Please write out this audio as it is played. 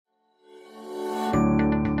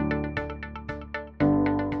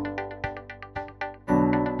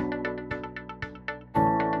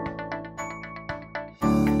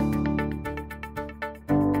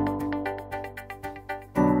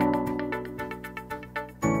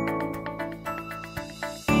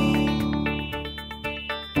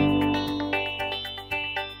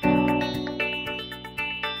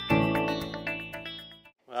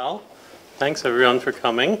Thanks everyone for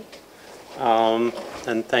coming,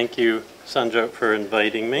 and thank you, Sanjot, for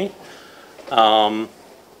inviting me.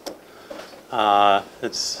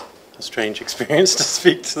 It's a strange experience to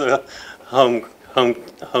speak to the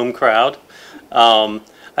home crowd. I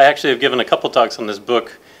actually have given a couple talks on this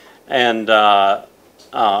book, and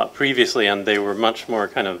previously, and they were much more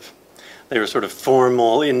they were sort of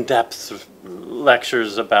formal, in-depth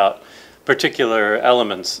lectures about particular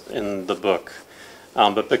elements in the book.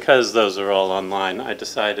 But because those are all online, I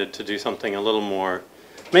decided to do something a little more,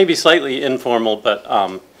 maybe slightly informal, but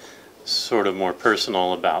sort of more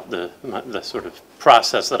personal about the sort of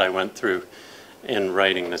process that I went through in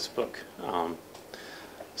writing this book.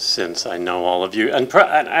 Since I know all of you, and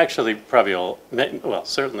actually probably all, well,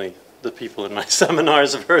 certainly the people in my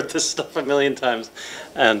seminars have heard this stuff a million times.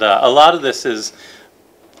 And a lot of this is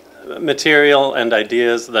material and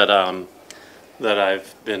ideas that that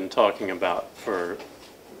I've been talking about for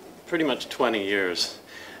pretty much 20 years.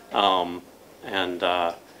 And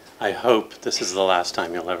I hope this is the last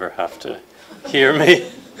time you'll ever have to hear me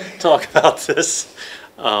talk about this.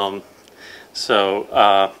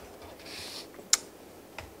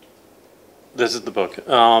 This is the book.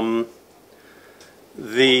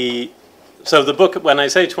 So the book, when I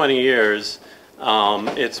say 20 years,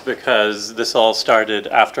 it's because this all started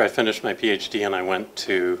after I finished my Ph.D. and I went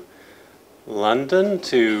to London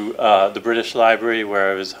to the British Library,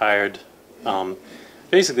 where I was hired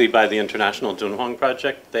basically by the International Dunhuang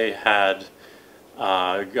Project. They had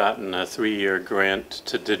gotten a 3-year grant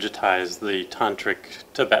to digitize the tantric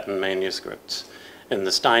Tibetan manuscripts in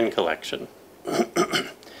the Stein collection.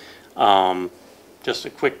 Just a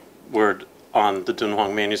quick word on the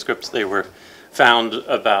Dunhuang manuscripts. They were found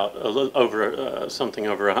about something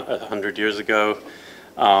over 100 years ago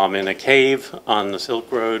in a cave on the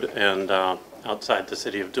Silk Road and outside the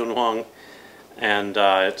city of Dunhuang, and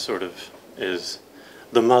it sort of is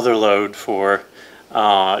the mother lode for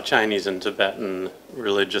Chinese and Tibetan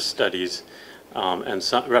religious studies, and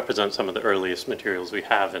represents some of the earliest materials we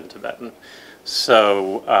have in Tibetan.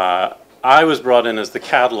 So I was brought in as the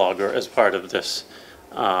cataloger as part of this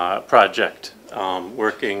project,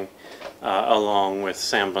 working along with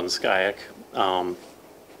Sam Bunskyack,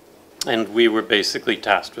 and we were basically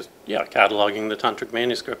tasked with cataloging the tantric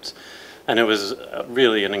manuscripts. And it was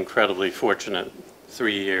really an incredibly fortunate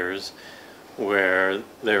 3 years where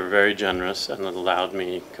they were very generous and it allowed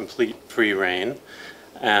me complete free rein.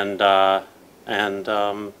 But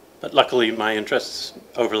luckily my interests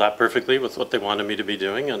overlap perfectly with what they wanted me to be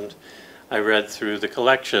doing, and I read through the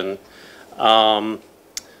collection. And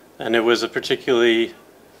it was a particularly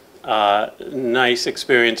nice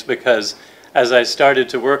experience because as I started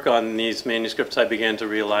to work on these manuscripts, I began to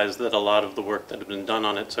realize that a lot of the work that had been done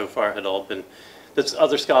on it so far had all been, that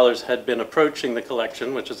other scholars had been approaching the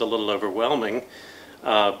collection, which is a little overwhelming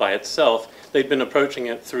by itself. They'd been approaching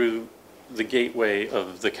it through the gateway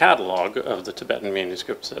of the catalog of the Tibetan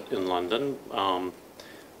manuscripts in London,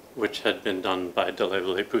 which had been done by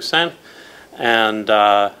Deleuze Poussin. And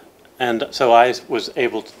so I was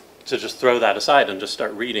able to just throw that aside and just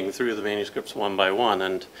start reading through the manuscripts one by one,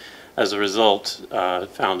 and as a result,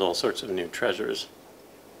 found all sorts of new treasures.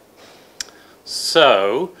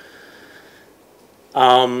 So,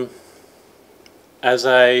 as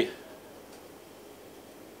I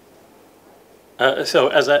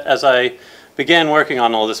began working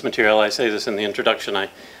on all this material, I say this in the introduction,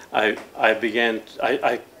 I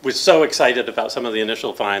was so excited about some of the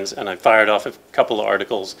initial finds, and I fired off a couple of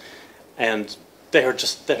articles, and they're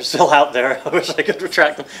still out there. I wish I could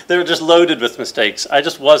retract them. They were just loaded with mistakes. I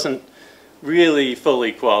just wasn't really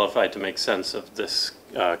fully qualified to make sense of this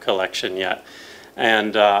collection yet.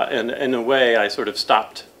 And in a way, I sort of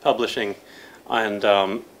stopped publishing and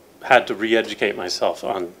had to re-educate myself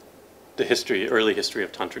on the early history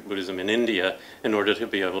of tantric Buddhism in India in order to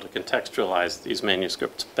be able to contextualize these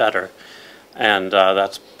manuscripts better. And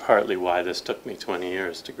that's partly why this took me 20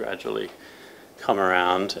 years to gradually come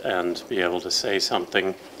around and be able to say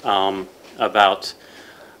something about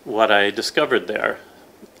what I discovered there.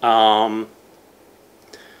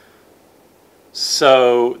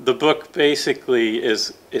 So the book basically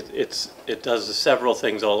it does several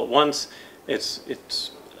things all at once. It's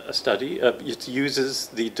a study. It uses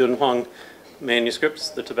the Dunhuang manuscripts,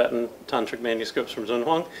 the Tibetan tantric manuscripts from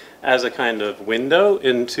Dunhuang, as a kind of window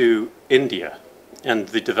into India and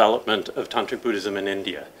the development of tantric Buddhism in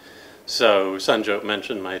India. So Sanjot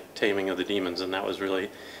mentioned my Taming of the Demons, and that was really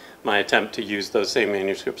my attempt to use those same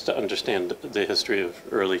manuscripts to understand the history of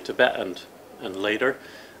early Tibet and later.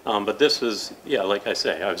 But this was, like I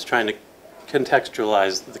say, I was trying to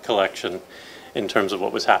contextualize the collection in terms of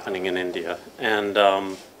what was happening in India. And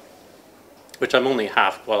which I'm only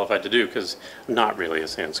half qualified to do because I'm not really a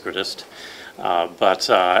Sanskritist. But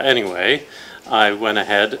anyway, I went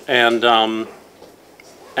ahead, and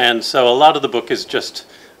so a lot of the book is just,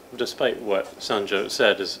 despite what Sanjo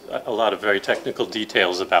said, is a lot of very technical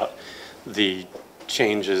details about the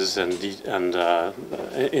changes and in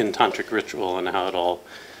tantric ritual and how it all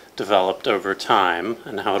developed over time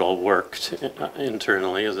and how it all worked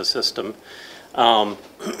internally as a system.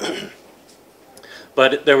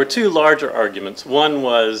 But there were two larger arguments. One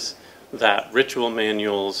was that ritual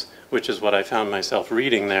manuals, which is what I found myself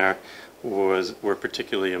reading there, were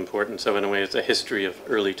particularly important. So in a way, it's a history of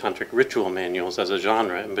early tantric ritual manuals as a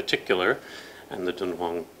genre in particular, and the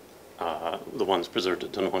Dunhuang, the ones preserved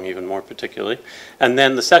at Dunhuang even more particularly. And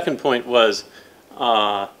then the second point was,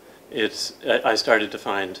 I started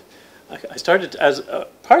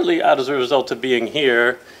partly as a result of being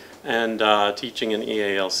here and teaching in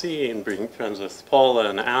EALC and being friends with Paula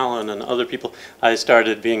and Alan and other people, I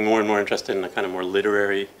started being more and more interested in a kind of more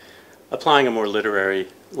literary, applying a more literary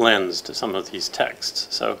lens to some of these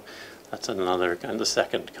texts. So that's another kind of the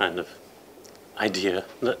second kind of idea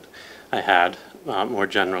that I had more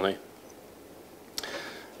generally.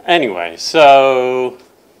 Anyway, so,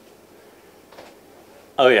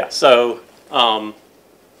 oh yeah, so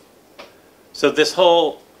this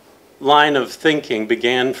whole line of thinking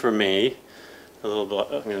began for me, a little bit,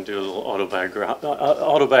 I'm going to do a little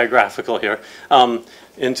autobiographical here.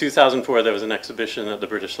 In 2004, there was an exhibition at the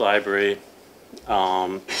British Library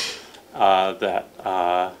that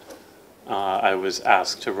I was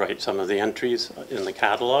asked to write some of the entries in the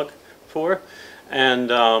catalog for, and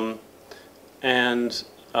in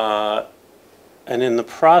the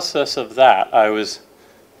process of that,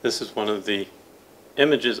 this is one of the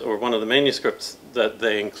images or one of the manuscripts that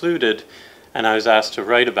they included, and I was asked to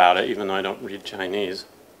write about it, even though I don't read Chinese.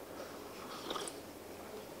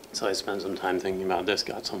 So I spent some time thinking about this,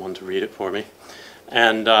 got someone to read it for me.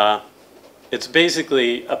 And it's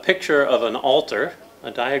basically a picture of an altar,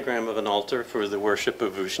 a diagram of an altar for the worship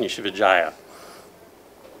of Upanishad.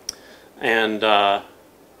 And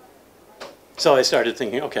so I started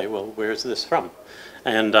thinking, okay, well, where's this from?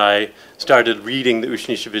 And I started reading the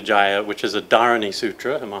Upanishad, which is a Dharani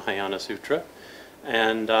Sutra, a Mahayana Sutra.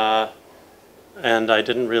 And I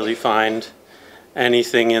didn't really find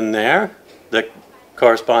anything in there that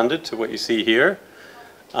corresponded to what you see here.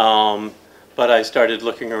 But I started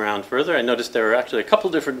looking around further. I noticed there were actually a couple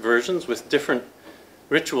different versions with different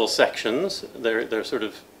ritual sections. They're sort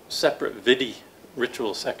of separate Vidhi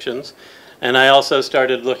ritual sections. And I also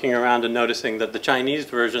started looking around and noticing that the Chinese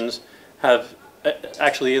versions have,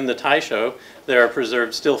 actually in the Taisho, there are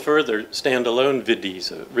preserved still further standalone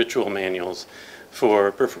Vidhis, ritual manuals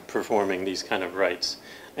for performing these kind of rites.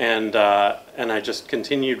 And I just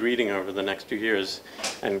continued reading over the next few years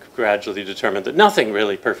and gradually determined that nothing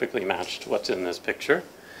really perfectly matched what's in this picture.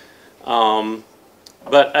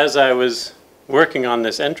 But as I was working on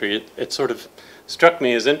this entry, it sort of struck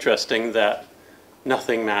me as interesting that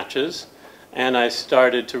nothing matches. And I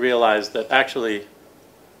started to realize that actually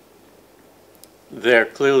there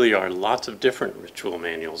clearly are lots of different ritual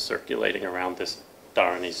manuals circulating around this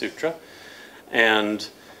Dharani Sutra. And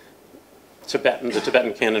the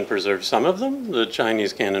Tibetan canon preserves some of them. The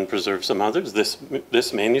Chinese canon preserves some others.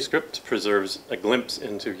 This manuscript preserves a glimpse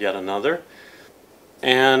into yet another.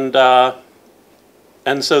 And so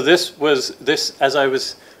as I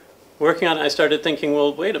was working on it, I started thinking,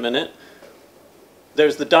 well, wait a minute.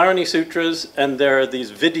 There's the Dharani Sutras, and there are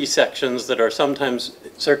these Vidhi sections that are sometimes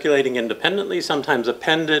circulating independently, sometimes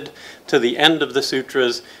appended to the end of the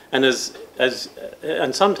sutras, and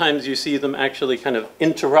sometimes you see them actually kind of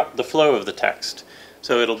interrupt the flow of the text.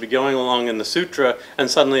 So it'll be going along in the sutra, and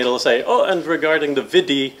suddenly it'll say, oh, and regarding the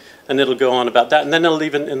Vidhi, and it'll go on about that, and then it'll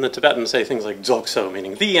even in the Tibetan say things like dzogso,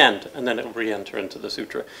 meaning the end, and then it'll re-enter into the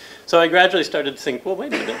sutra. So I gradually started to think, well,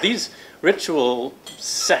 wait a minute, these ritual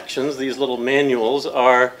sections, these little manuals,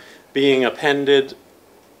 are being appended,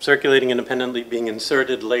 circulating independently, being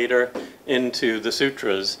inserted later into the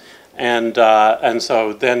sutras. And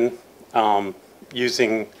so then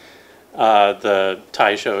using the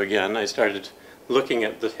Taisho again, I started looking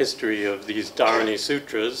at the history of these Dharani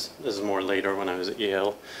Sutras. This is more later when I was at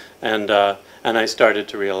Yale. And I started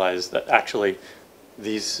to realize that actually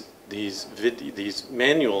these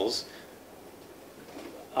manuals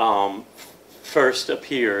first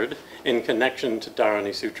appeared in connection to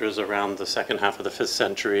Dharani Sutras around the second half of the 5th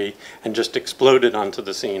century and just exploded onto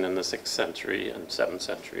the scene in the 6th century and 7th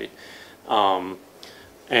century.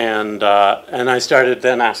 And I started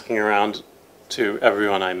then asking around to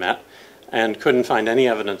everyone I met and couldn't find any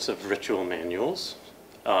evidence of ritual manuals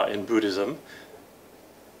in Buddhism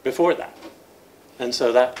before that. And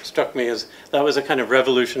so that struck me as, that was a kind of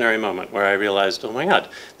revolutionary moment where I realized, oh my God,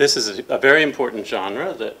 this is a very important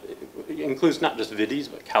genre that includes not just vidis,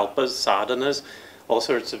 but kalpas, sadhanas, all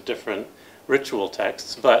sorts of different ritual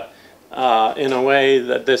texts, but in a way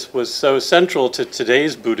that this was so central to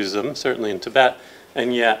today's Buddhism, certainly in Tibet,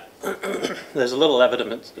 and yet there's a little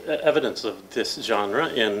evidence of this genre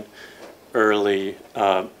in early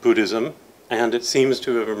Buddhism, and it seems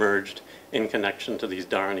to have emerged in connection to these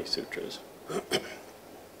Dharani sutras.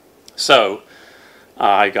 So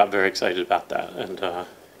I got very excited about that and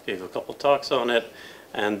gave a couple talks on it,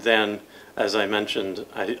 and then, as I mentioned,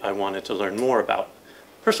 I wanted to learn more about,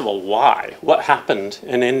 first of all, why? What happened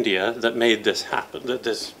in India that made this happen, that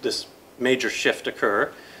this major shift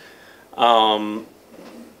occur? And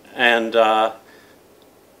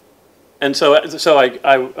so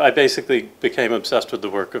I basically became obsessed with the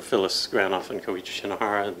work of Phyllis Granoff and Koichi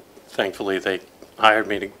Shinohara, and thankfully they hired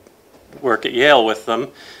me to work at Yale with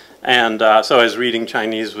them. And so I was reading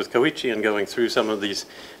Chinese with Koichi and going through some of these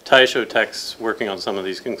Taisho texts, working on some of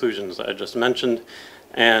these conclusions that I just mentioned,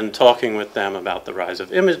 and talking with them about the rise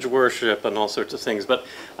of image worship and all sorts of things. But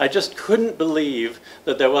I just couldn't believe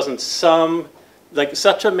that there wasn't some, like,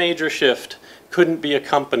 such a major shift couldn't be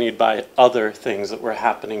accompanied by other things that were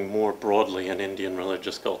happening more broadly in Indian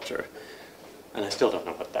religious culture. And I still don't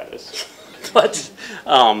know what that is. But,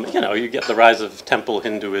 you know, you get the rise of temple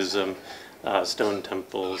Hinduism, stone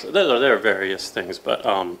temples. There are various things, but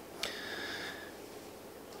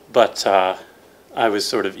I was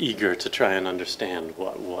sort of eager to try and understand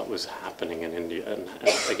what was happening in India, and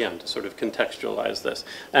again, to sort of contextualize this.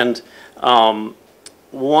 And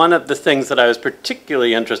one of the things that I was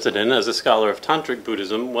particularly interested in as a scholar of tantric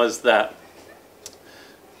Buddhism was that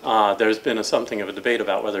there's been something of a debate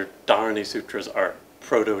about whether Dharani sutras are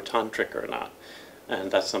proto-tantric or not. And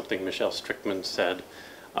that's something Michelle Strickman said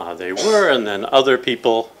they were, and then other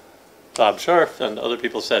people, Bob Scharf and other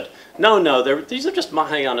people said, no, these are just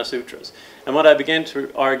Mahayana sutras. And what I began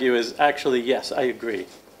to argue is, actually, yes, I agree.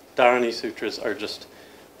 Dharani sutras are just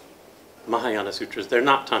Mahayana sutras. They're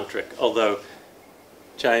not tantric, although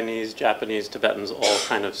Chinese, Japanese, Tibetans all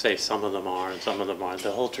kind of say some of them are and some of them aren't.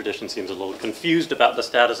 The whole tradition seems a little confused about the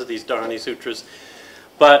status of these Dharani sutras.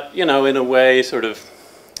 But, you know, in a way, sort of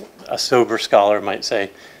a sober scholar might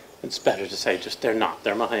say, it's better to say just they're not.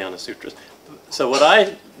 They're Mahayana sutras. So what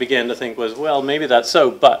I began to think was, well, maybe that's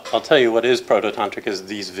so, but I'll tell you what is proto-tantric is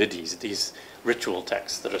these vidis, these ritual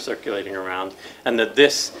texts that are circulating around, and that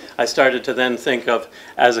this, I started to then think of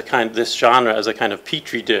as a kind, this genre as a kind of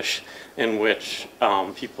petri dish in which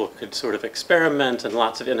people could sort of experiment, and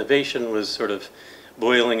lots of innovation was sort of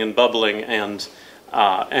boiling and bubbling, and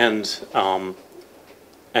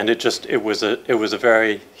it was a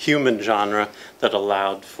very human genre that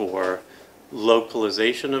allowed for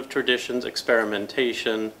localization of traditions,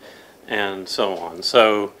 experimentation, and so on.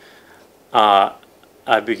 So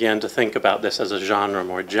I began to think about this as a genre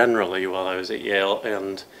more generally while I was at Yale,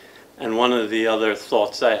 and one of the other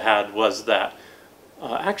thoughts I had was that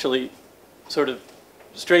actually, sort of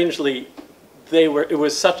strangely, it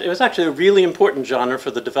was actually a really important genre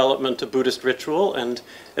for the development of Buddhist ritual, and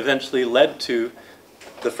eventually led to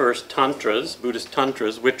the first tantras, Buddhist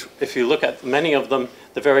tantras, which, if you look at many of them,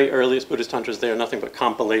 the very earliest Buddhist tantras, they are nothing but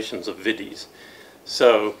compilations of vidis.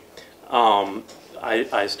 So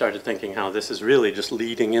I started thinking how this is really just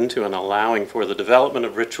leading into and allowing for the development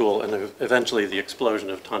of ritual and eventually the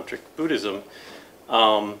explosion of tantric Buddhism.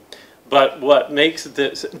 But what makes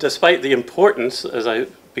this, despite the importance, as I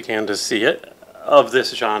began to see it, of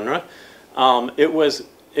this genre, it was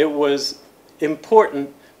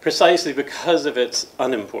important precisely because of its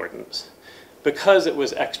unimportance, because it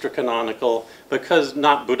was extra-canonical, because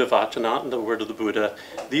not Buddhavacha, not in the word of the Buddha.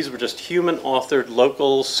 These were just human-authored,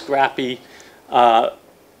 local, scrappy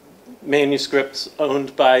manuscripts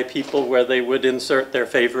owned by people where they would insert their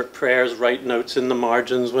favorite prayers, write notes in the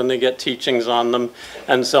margins when they get teachings on them,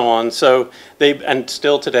 and so on. So and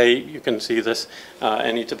still today, you can see this,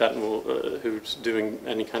 any Tibetan who's doing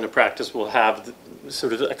any kind of practice will have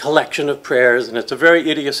sort of a collection of prayers, and it's a very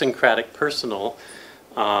idiosyncratic, personal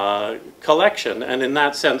collection. And in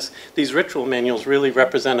that sense, these ritual manuals really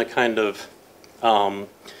represent a kind of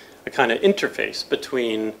interface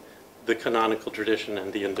between the canonical tradition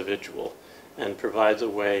and the individual, and provides a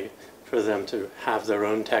way for them to have their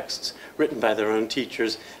own texts written by their own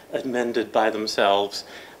teachers, amended by themselves.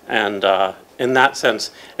 And in that sense,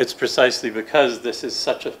 it's precisely because this is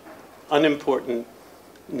such an unimportant,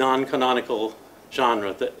 non-canonical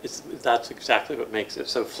genre that's exactly what makes it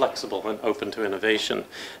so flexible and open to innovation.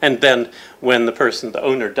 And then when the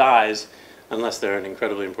owner dies, unless they're an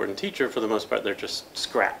incredibly important teacher, for the most part, they're just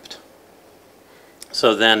scrapped.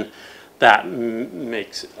 So then that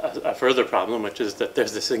makes a further problem, which is that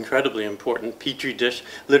there's this incredibly important petri dish,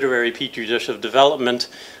 literary petri dish of development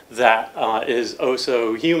that is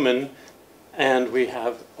also human, and we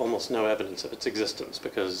have almost no evidence of its existence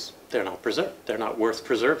because they're not preserved. They're not worth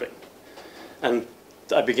preserving. And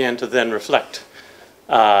I began to then reflect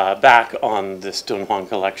back on this Dunhuang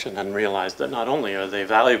collection and realized that not only are they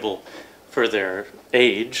valuable for their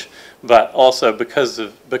age, but also because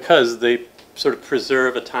they sort of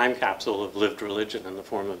preserve a time capsule of lived religion in the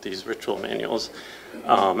form of these ritual manuals.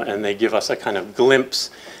 And they give us a kind of glimpse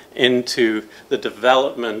into the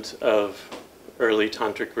development of early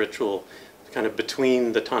tantric ritual kind of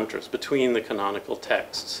between the tantras, between the canonical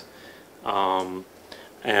texts. And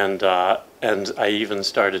I even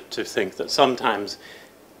started to think that sometimes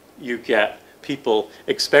you get people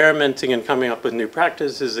experimenting and coming up with new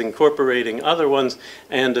practices, incorporating other ones,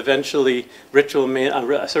 and eventually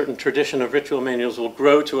a certain tradition of ritual manuals will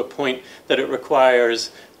grow to a point that it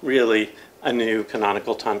requires really a new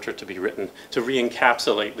canonical tantra to be written to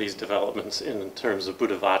re-encapsulate these developments in terms of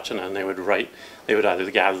Buddha Vachana, and they would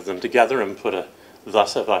either gather them together and put a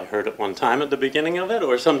 "thus have I heard" at one time at the beginning of it,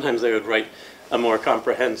 or sometimes they would write a more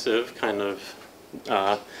comprehensive kind of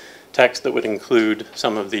text that would include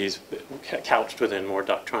some of these couched within more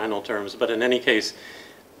doctrinal terms. But in any case,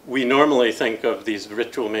 we normally think of these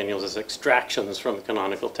ritual manuals as extractions from the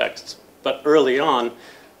canonical texts. But early on,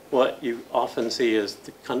 what you often see is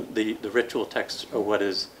the ritual texts are what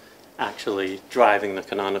is actually driving the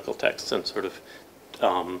canonical texts and sort of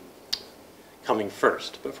coming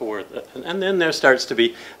first before, and then there starts to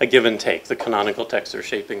be a give and take. The canonical texts are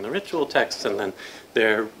shaping the ritual texts, and then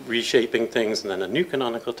they're reshaping things, and then a new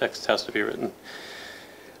canonical text has to be written.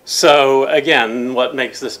 So again, what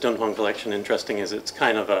makes this Dunhuang collection interesting is it's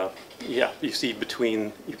kind of a, you see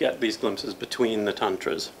you get these glimpses between the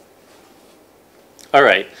tantras. All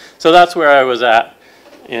right, so that's where I was at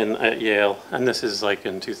Yale, and this is like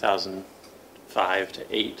in 2005 to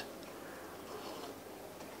 8.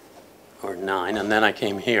 Or 9, and then I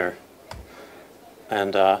came here,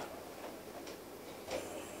 and sorry,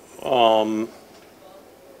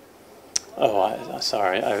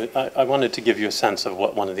 I wanted to give you a sense of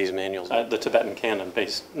what one of these manuals, the Tibetan canon,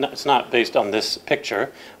 it's not based on this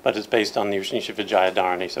picture, but it's based on the Upanishad Vijaya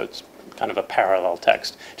Dharani, so it's kind of a parallel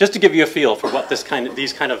text, just to give you a feel for what these kind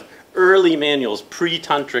of early manuals,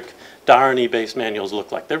 pre-tantric Dharani-based manuals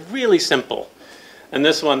look like. They're really simple, and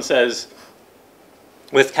this one says,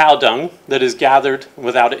 with cow dung that is gathered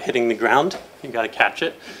without it hitting the ground, you got to catch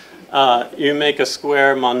it. You make a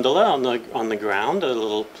square mandala on the ground, a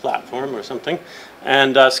little platform or something,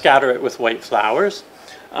 and scatter it with white flowers.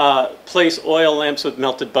 Place oil lamps with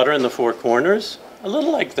melted butter in the 4 corners, a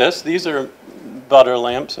little like this. These are butter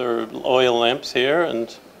lamps or oil lamps here,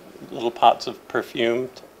 and little pots of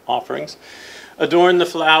perfumed offerings. Adorn the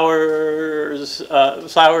flowers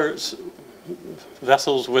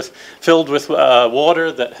vessels filled with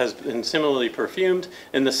water that has been similarly perfumed.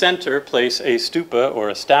 In the center, place a stupa or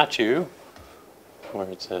a statue, where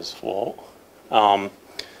it says full,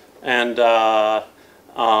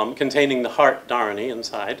 containing the heart dharani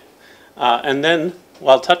inside. And then,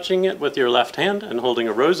 while touching it with your left hand and holding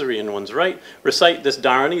a rosary in one's right, recite this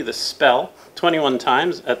dharani, this spell, 21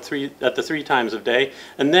 times at the 3 times of day.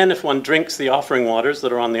 And then if one drinks the offering waters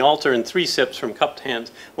that are on the altar in 3 sips from cupped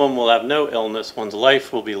hands, one will have no illness, one's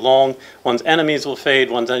life will be long, one's enemies will fade,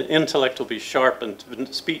 one's intellect will be sharp and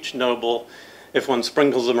speech noble. If one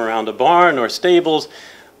sprinkles them around a barn or stables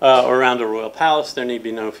or around a royal palace, there need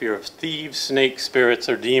be no fear of thieves, snakes, spirits,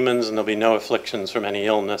 or demons, and there'll be no afflictions from any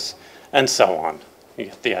illness, and so on. You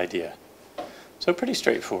get the idea. So pretty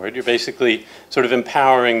straightforward. You're basically sort of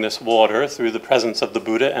empowering this water through the presence of the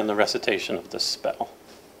Buddha and the recitation of this spell.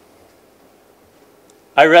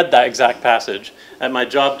 I read that exact passage at my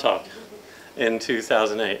job talk in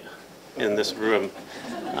 2008 in this room.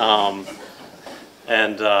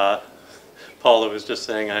 Paula was just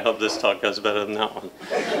saying, I hope this talk goes better than that one.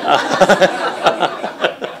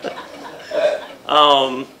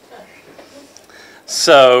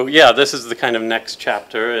 So yeah, this is the kind of next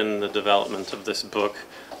chapter in the development of this book.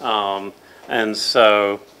 And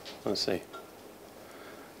so, let's see.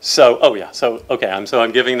 So,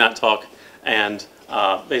 I'm giving that talk, and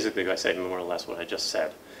basically I say more or less what I just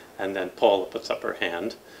said. And then Paula puts up her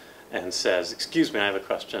hand and says, excuse me, I have a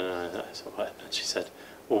question. And I said, what? And she said,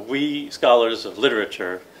 well, we scholars of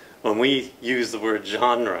literature, when we use the word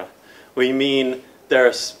genre, we mean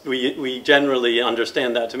we generally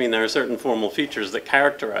understand that to mean there are certain formal features that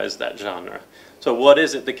characterize that genre. So what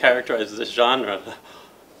is it that characterizes this genre?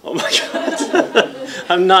 Oh my God.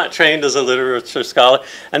 I'm not trained as a literature scholar.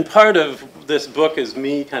 And part of this book is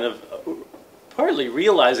me kind of partly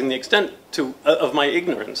realizing the extent of my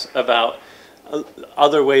ignorance about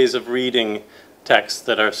other ways of reading texts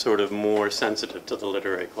that are sort of more sensitive to the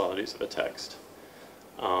literary qualities of a text.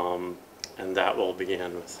 And that will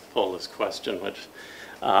begin with Paula's question, which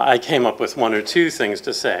I came up with one or two things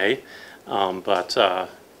to say, which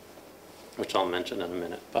I'll mention in a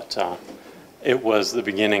minute. But it was the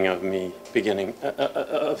beginning of me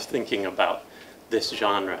of thinking about this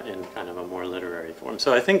genre in kind of a more literary form.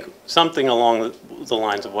 So I think something along the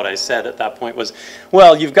lines of what I said at that point was,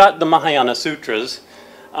 well, you've got the Mahayana Sutras,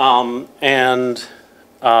 and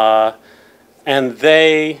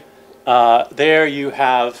they there you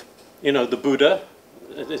have, you know, the Buddha.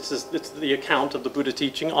 It's the account of the Buddha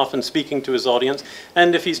teaching, often speaking to his audience.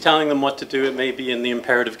 And if he's telling them what to do, it may be in the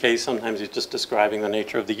imperative case. Sometimes he's just describing the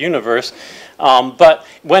nature of the universe. But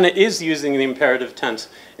when it is using the imperative tense,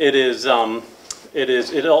 it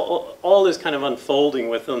all is kind of unfolding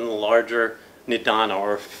within the larger nidana,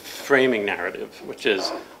 or framing narrative, which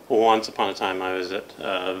is, once upon a time I was at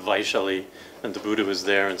Vaishali, and the Buddha was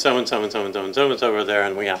there, and so and so and so and so and so and so were there,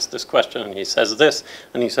 and we asked this question, and he says this,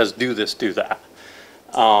 and he says, do this, do that.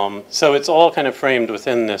 So it's all kind of framed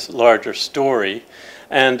within this larger story,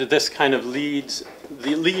 and this kind of leaves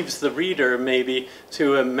the reader maybe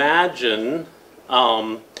to imagine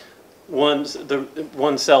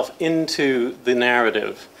oneself into the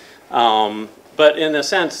narrative. But in a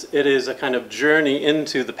sense, it is a kind of journey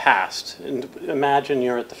into the past. And imagine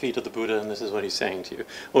you're at the feet of the Buddha and this is what he's saying to you.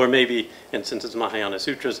 Or maybe, and since it's Mahayana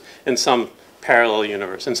Sutras, in some parallel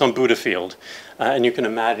universe, in some Buddha field. And you can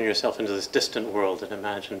imagine yourself into this distant world and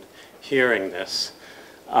imagine hearing this.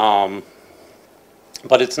 But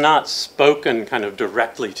it's not spoken kind of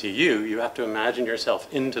directly to you. You have to imagine yourself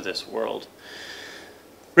into this world.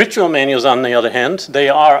 Ritual manuals, on the other hand, they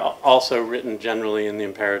are also written generally in the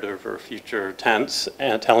imperative or future tense,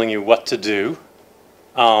 and telling you what to do.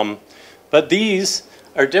 But these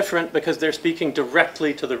are different because they're speaking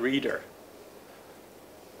directly to the reader,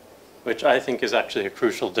 which I think is actually a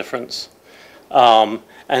crucial difference. And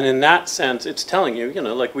in that sense, it's telling you, you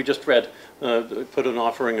know, like we just read, put an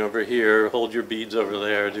offering over here, hold your beads over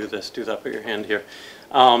there, do this, do that, put your hand here.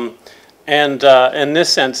 And in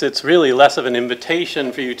this sense, it's really less of an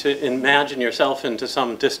invitation for you to imagine yourself into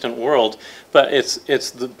some distant world, but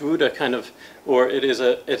it's the Buddha kind of, or it is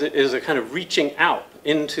a kind of reaching out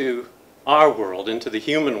into our world, into the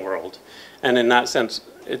human world. And in that sense,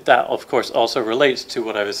 that of course also relates to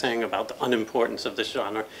what I was saying about the unimportance of this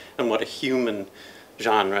genre and what a human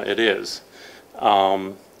genre it is.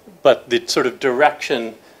 But the sort of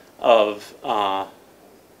direction of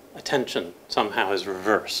attention somehow is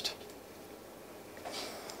reversed.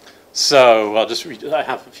 So I'll just read, I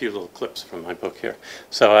have a few little clips from my book here.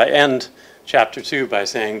 So I end chapter 2 by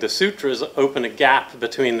saying the sutras open a gap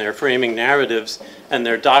between their framing narratives and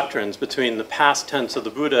their doctrines, between the past tense of the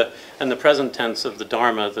Buddha and the present tense of the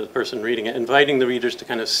Dharma, the person reading it, inviting the readers to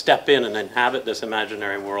kind of step in and inhabit this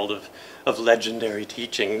imaginary world of legendary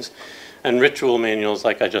teachings. And ritual manuals,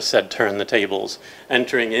 like I just said, turn the tables,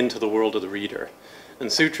 entering into the world of the reader. And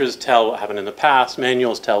sutras tell what happened in the past,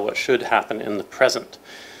 manuals tell what should happen in the present.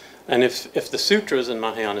 And if the sutras and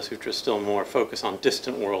Mahayana Sutras still more focus on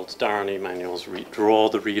distant worlds, Dharani manuals draw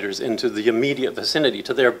the readers into the immediate vicinity,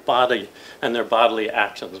 to their body and their bodily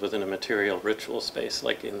actions within a material ritual space,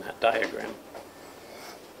 like in that diagram.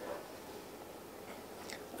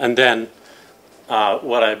 And then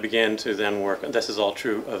what I began to then work on, this is all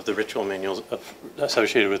true of the ritual manuals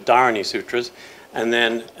associated with Dharani Sutras, and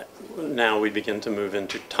then now we begin to move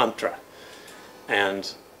into Tantra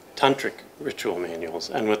and tantric ritual manuals.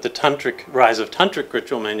 And with the rise of tantric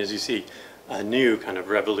ritual manuals, you see a new kind of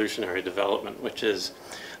revolutionary development, which is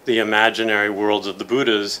the imaginary worlds of the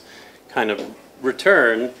Buddhas kind of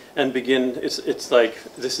return and begin. It's like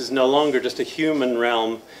this is no longer just a human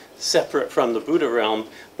realm separate from the Buddha realm,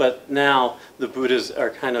 but now the Buddhas are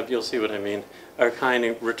kind of, you'll see what I mean, are kind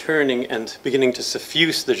of returning and beginning to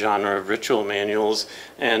suffuse the genre of ritual manuals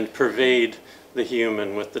and pervade the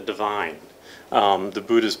human with the divine. The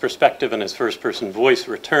Buddha's perspective and his first-person voice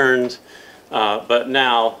returns, but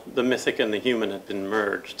now the mythic and the human have been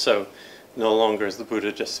merged. So no longer is the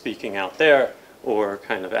Buddha just speaking out there or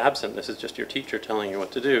kind of absent. This is just your teacher telling you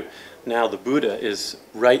what to do. Now the Buddha is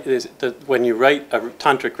when you write a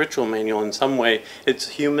tantric ritual manual, in some way it's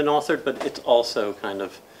human authored, but it's also kind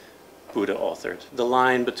of Buddha authored. The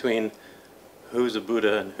line between who's a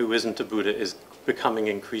Buddha and who isn't a Buddha is becoming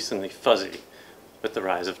increasingly fuzzy with the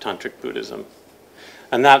rise of tantric Buddhism.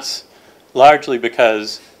 And that's largely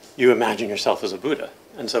because you imagine yourself as a Buddha.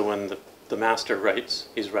 And so when the the master writes,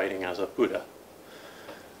 he's writing as a Buddha.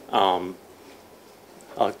 I'll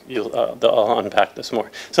unpack this more.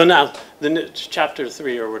 So now, chapter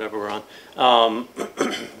 3 or whatever we're on.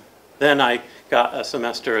 Then I got a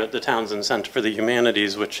semester at the Townsend Center for the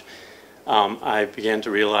Humanities, which I began to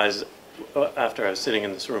realize after I was sitting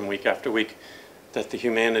in this room week after week that the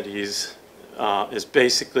humanities is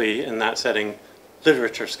basically, in that setting,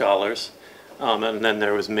 literature scholars, and then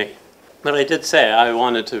there was me. But I did say I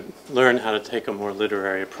wanted to learn how to take a more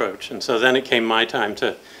literary approach, and so then it came my time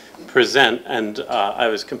to present, and I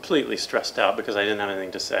was completely stressed out because I didn't have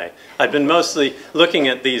anything to say. I'd been mostly looking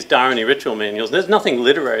at these dharani ritual manuals. There's nothing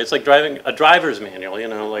literary. It's like driving a driver's manual, you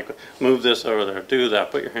know, like move this over there, do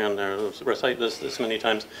that, put your hand there, recite this many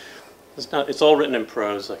times. It's all written in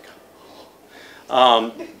prose. Like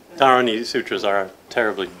Dharani sutras are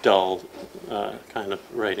terribly dull kind of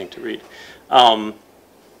writing to read.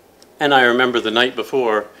 And I remember the night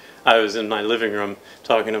before, I was in my living room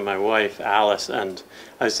talking to my wife, Alice, and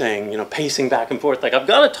I was saying, you know, pacing back and forth, like, I've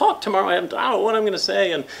got to talk tomorrow, I don't know what I'm going to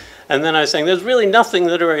say. And then I was saying, there's really nothing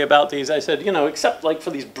literary about these. I said, you know, except like for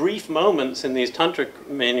these brief moments in these tantric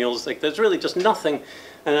manuals, like there's really just nothing.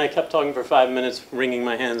 And I kept talking for 5 minutes, wringing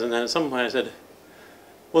my hands, and then at some point I said,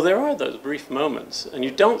 well, there are those brief moments, and you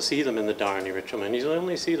don't see them in the dharani ritual manuals, you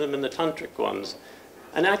only see them in the tantric ones.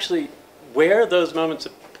 And actually, where those moments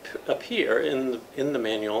appear in the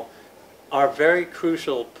manual are very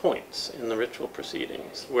crucial points in the ritual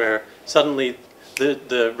proceedings, where suddenly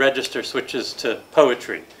the register switches to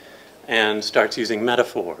poetry and starts using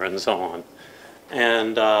metaphor and so on.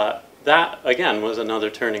 And that, again, was another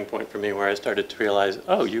turning point for me, where I started to realize,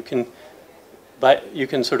 oh, you can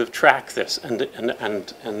sort of track this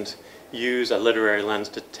and use a literary lens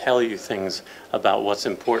to tell you things about what's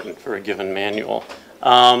important for a given manual.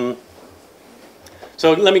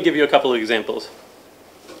 So let me give you a couple of examples,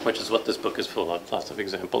 which is what this book is full of, lots of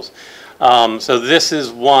examples. So this is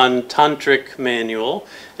one tantric manual.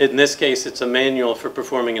 In this case, it's a manual for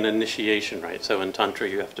performing an initiation rite. So in tantra,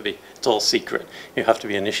 you have to be, it's all secret. You have to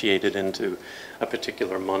be initiated into a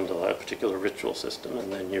particular mandala, a particular ritual system,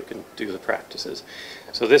 and then you can do the practices.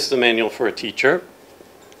 So this is a manual for a teacher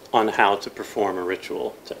on how to perform a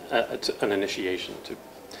ritual, an initiation, to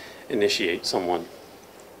initiate someone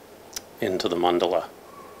into the mandala.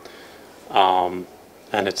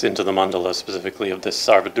 And it's into the mandala specifically of this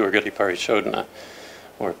Sarvadurgati Parishodhana,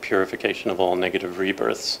 or purification of all negative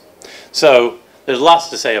rebirths. So there's lots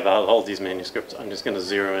to say about all these manuscripts. I'm just going to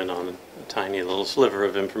zero in on a tiny little sliver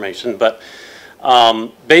of information. But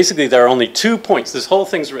basically there are only 2 points. This whole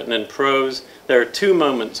thing's written in prose. There are 2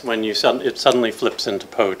 moments when it suddenly flips into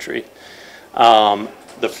poetry.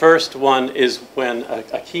 The first one is when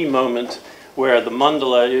a key moment where the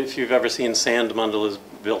mandala, if you've ever seen sand mandalas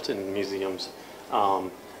built in museums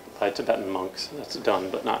by Tibetan monks, that's done,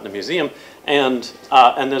 but not in a museum. And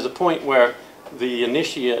there's a point where the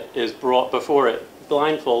initiate is brought before it,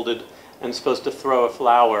 blindfolded, and supposed to throw a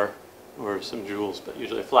flower, or some jewels, but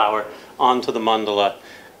usually a flower, onto the mandala,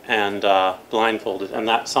 and blindfolded. And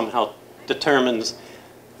that somehow determines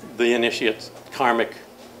the initiate's karmic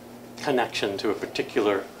connection to a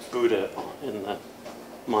particular Buddha in the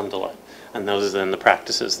mandala. And those are then the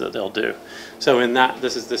practices that they'll do. So in that,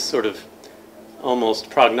 this is this sort of almost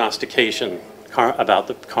prognostication about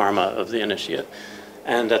the karma of the initiate.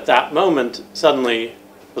 And at that moment, suddenly,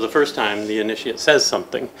 for the first time, the initiate says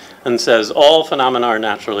something and says, all phenomena are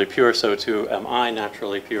naturally pure, so too am I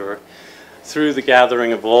naturally pure. Through the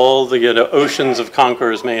gathering of all the oceans of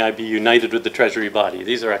conquerors, may I be united with the treasury body.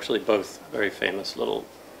 These are actually both very famous little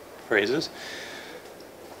phrases.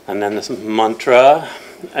 And then this mantra.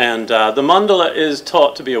 And the mandala is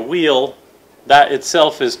taught to be a wheel. That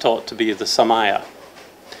itself is taught to be the samaya.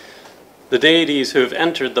 The deities who have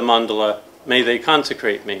entered the mandala, may they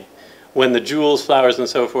consecrate me. When the jewels, flowers, and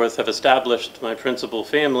so forth have established my principal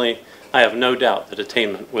family, I have no doubt that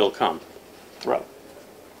attainment will come. Throw.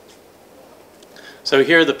 So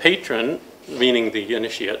here the patron, meaning the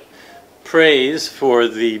initiate, prays for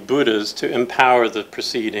the Buddhas to empower the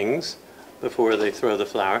proceedings before they throw the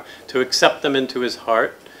flower, to accept them into his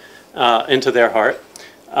heart, into their heart,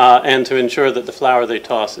 and to ensure that the flower they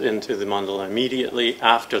toss into the mandala immediately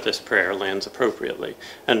after this prayer lands appropriately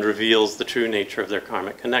and reveals the true nature of their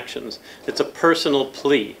karmic connections. It's a personal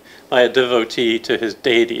plea by a devotee to his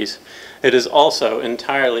deities. It is also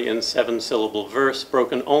entirely in 7-syllable verse,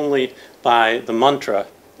 broken only by the mantra,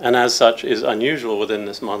 and as such is unusual within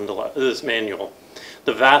this mandala, this manual.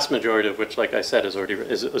 The vast majority of which, like I said, is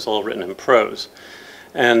all written in prose.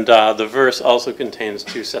 And the verse also contains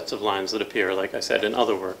 2 sets of lines that appear, like I said, in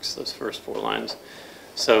other works, those first 4 lines.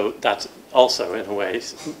 So that's also, in a way,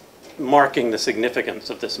 marking the significance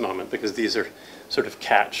of this moment, because these are sort of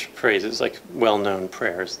catch phrases, like well-known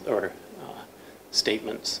prayers or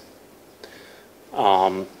statements.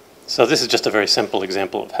 So this is just a very simple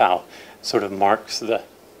example of how it sort of marks the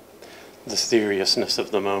seriousness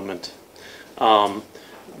of the moment.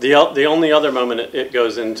 The only other moment it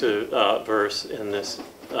goes into verse in this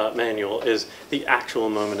manual is the actual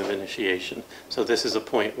moment of initiation. So this is a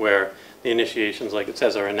point where the initiations, like it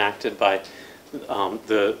says, are enacted by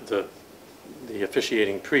the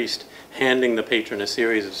officiating priest handing the patron a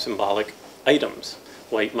series of symbolic items: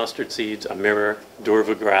 white mustard seeds, a mirror,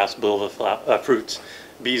 durva grass, bilva fruits,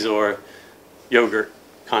 bezoar, yogurt,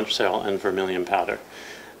 conch shell, and vermilion powder.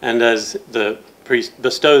 And as the priest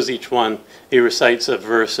bestows each one, he recites a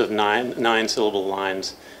verse of nine syllable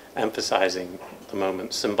lines emphasizing the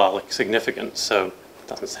moment's symbolic significance. So it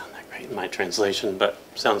doesn't sound that great in my translation, but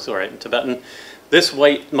sounds all right in Tibetan. This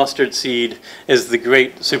white mustard seed is the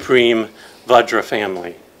great supreme Vajra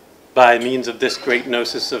family. By means of this great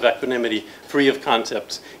gnosis of equanimity, free of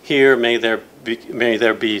concepts, here may there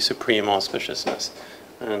be supreme auspiciousness.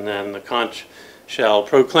 And then the conch shell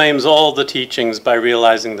proclaims all the teachings by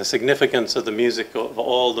realizing the significance of the music of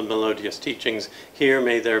all the melodious teachings. Here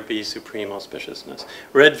may there be supreme auspiciousness.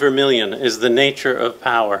 Red vermilion is the nature of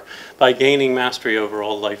power. By gaining mastery over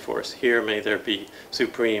all life force, here may there be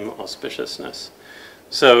supreme auspiciousness.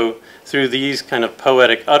 So through these kind of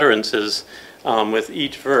poetic utterances, with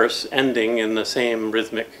each verse ending in the same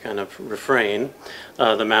rhythmic kind of refrain,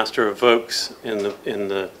 the master evokes in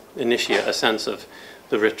the initiate a sense of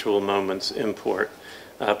the ritual moment's import,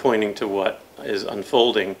 pointing to what is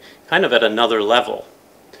unfolding kind of at another level,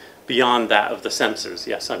 beyond that of the senses.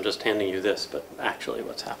 Yes, I'm just handing you this, but actually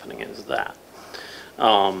what's happening is that.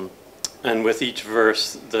 And with each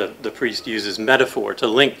verse, the priest uses metaphor to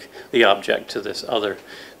link the object to this other,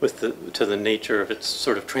 to the nature of its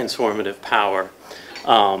sort of transformative power,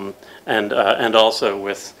 and also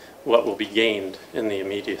with what will be gained in the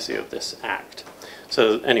immediacy of this act.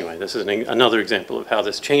 So anyway, this is another example of how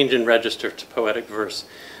this change in register to poetic verse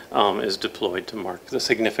is deployed to mark the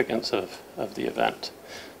significance of the event.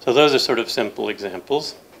 So those are sort of simple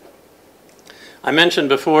examples. I mentioned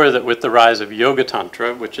before that with the rise of Yoga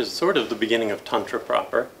Tantra, which is sort of the beginning of Tantra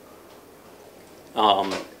proper,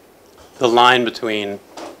 the line between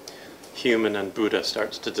human and Buddha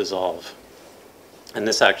starts to dissolve. And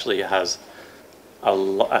this actually has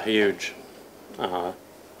a huge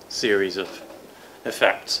series of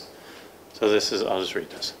effects. So this is, I'll just read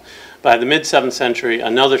this. By the mid-7th century,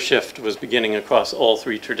 another shift was beginning across all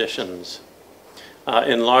three traditions,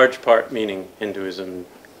 in large part meaning Hinduism,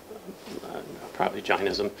 probably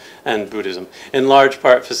Jainism, and Buddhism, in large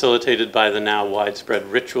part facilitated by the now widespread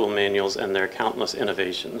ritual manuals and their countless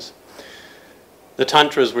innovations. The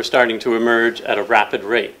tantras were starting to emerge at a rapid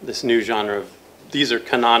rate. This new genre of, these are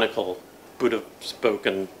canonical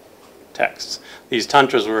Buddha-spoken texts. These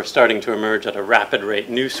tantras were starting to emerge at a rapid rate,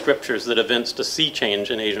 new scriptures that evinced a sea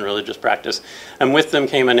change in Asian religious practice, and with them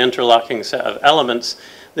came an interlocking set of elements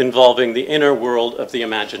involving the inner world of the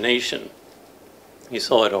imagination. You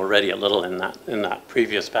saw it already a little in that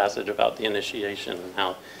previous passage about the initiation and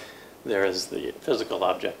how there is the physical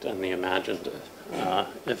object and the imagined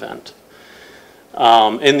event.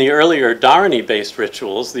 In the earlier dharani-based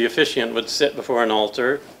rituals, the officiant would sit before an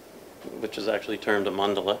altar, which is actually termed a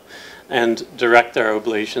mandala, and direct their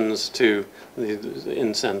oblations to the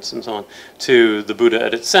incense and so on, to the Buddha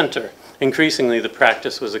at its center. Increasingly, the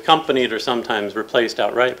practice was accompanied or sometimes replaced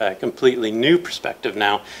outright by a completely new perspective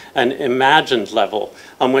now, an imagined level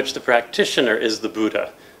on which the practitioner is the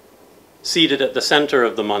Buddha, seated at the center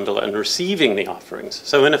of the mandala and receiving the offerings.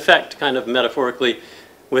 So in effect, kind of metaphorically,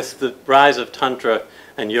 with the rise of Tantra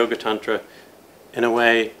and Yoga Tantra, in a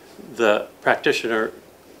way, the practitioner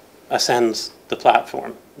ascends the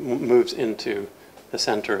platform, moves into the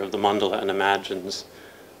center of the mandala and imagines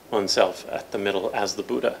oneself at the middle as the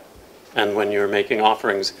Buddha. And when you're making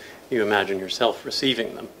offerings, you imagine yourself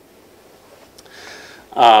receiving them.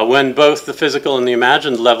 When both the physical and the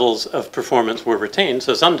imagined levels of performance were retained,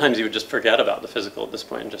 so sometimes you would just forget about the physical at this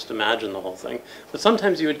point and just imagine the whole thing, but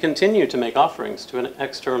sometimes you would continue to make offerings to an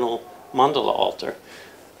external mandala altar,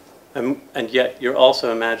 and yet you're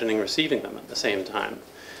also imagining receiving them at the same time.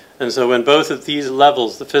 And so when both of these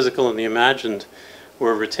levels, the physical and the imagined,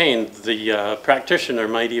 were retained, the practitioner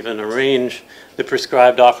might even arrange the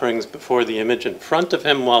prescribed offerings before the image in front of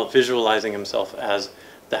him while visualizing himself as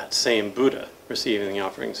that same Buddha receiving the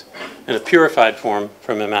offerings in a purified form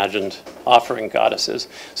from imagined offering goddesses.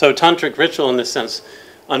 So tantric ritual in this sense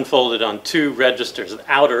unfolded on two registers, the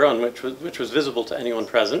outer, on which was visible to anyone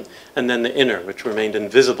present, and then the inner, which remained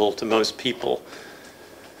invisible to most people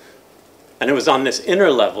And it was on this inner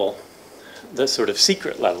level, this sort of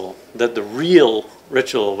secret level, that the real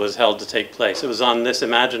ritual was held to take place. It was on this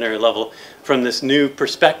imaginary level from this new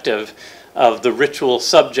perspective of the ritual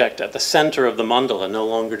subject at the center of the mandala, no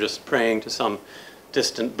longer just praying to some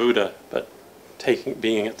distant Buddha, but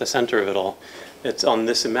being at the center of it all. It's on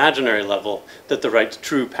this imaginary level that the right to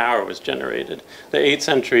true power was generated. The 8th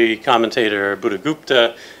century commentator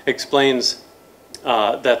Buddhagupta explains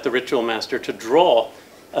that the ritual master, to draw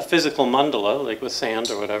a physical mandala, like with sand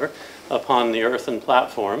or whatever, upon the earthen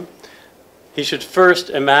platform, he should first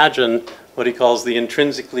imagine what he calls the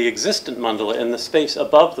intrinsically existent mandala in the space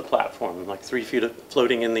above the platform, like 3 feet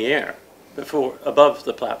floating in the air, above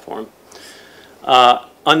the platform.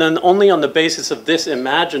 And then only on the basis of this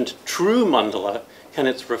imagined true mandala can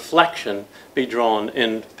its reflection be drawn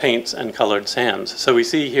in paints and colored sands. So we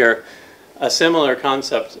see here a similar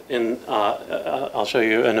concept in, I'll show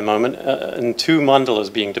you in a moment, in 2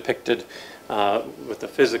 mandalas being depicted with the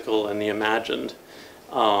physical and the imagined.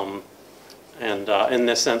 In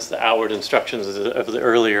this sense, the outward instructions of the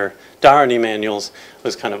earlier Dharani manuals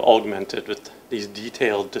was kind of augmented with these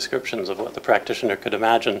detailed descriptions of what the practitioner could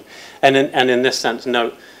imagine. And in this sense,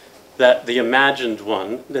 note that the imagined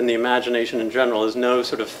one, then the imagination in general, is no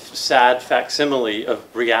sort of sad facsimile of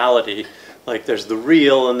reality, like there's the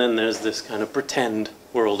real and then there's this kind of pretend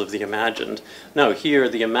world of the imagined. No, here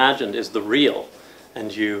the imagined is the real,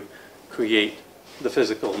 and you create the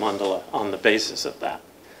physical mandala on the basis of that.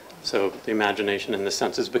 So the imagination in this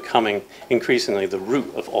sense is becoming increasingly the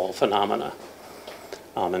root of all phenomena.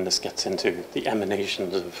 And this gets into the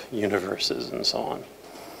emanations of universes and so on.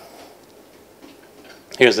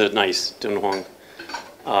 Here's a nice Dunhuang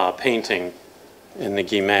painting in the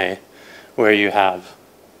Gimei, where you have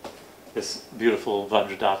this beautiful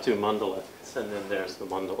Vajradhatu mandala, and then there's the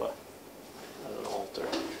mandala as an altar.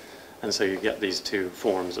 And so you get these 2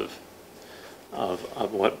 forms of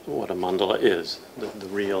what a mandala is, the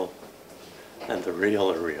real and the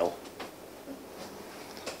real are real.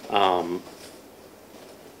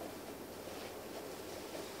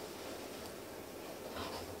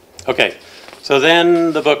 Okay, so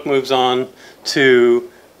then the book moves on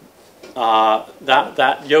to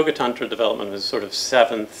that Yoga Tantra development is sort of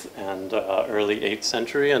 7th and early 8th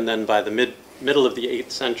century, and then by the middle of the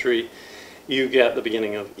 8th century, you get the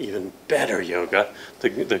beginning of even better yoga,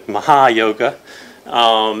 the Maha-yoga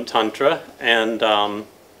Tantra,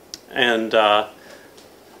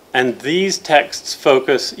 and these texts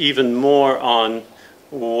focus even more on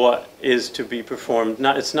what is to be performed.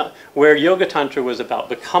 It's not where Yoga Tantra was about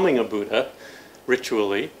becoming a Buddha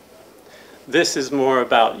ritually. This is more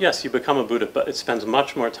about, yes, you become a Buddha, but it spends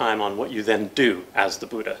much more time on what you then do as the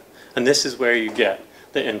Buddha. And this is where you get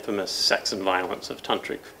the infamous sex and violence of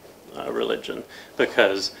tantric religion,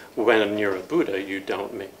 because when you're a Buddha, you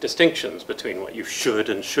don't make distinctions between what you should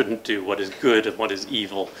and shouldn't do, what is good and what is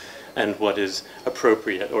evil, and what is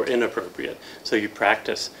appropriate or inappropriate. So you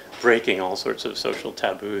practice breaking all sorts of social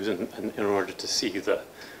taboos in order to see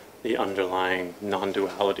the underlying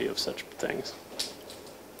non-duality of such things.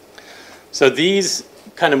 So these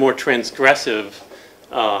kind of more transgressive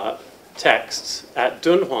texts at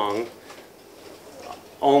Dunhuang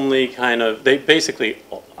only they basically,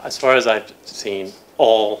 as far as I've seen,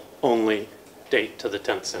 all only date to the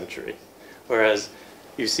 10th century. Whereas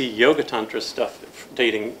you see Yoga Tantra stuff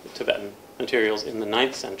dating Tibetan materials in the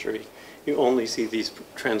 9th century, you only see these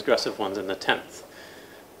transgressive ones in the 10th.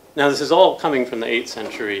 Now this is all coming from the 8th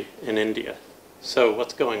century in India. So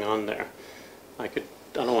what's going on there? I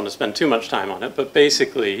don't want to spend too much time on it, but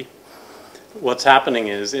basically what's happening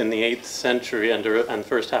is in the 8th century and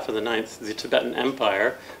first half of the 9th, the Tibetan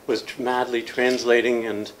Empire was madly translating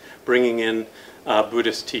and bringing in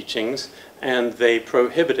Buddhist teachings, and they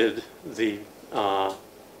prohibited the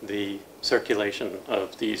circulation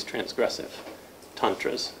of these transgressive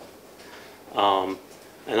tantras. And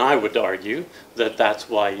I would argue that that's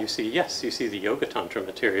why you see the Yoga Tantra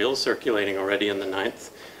materials circulating already in the 9th,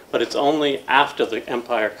 but it's only after the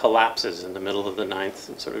empire collapses in the middle of the 9th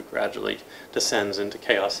and sort of gradually descends into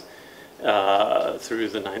chaos through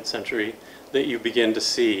the 9th century that you begin to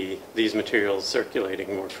see these materials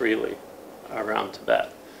circulating more freely around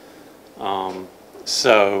Tibet.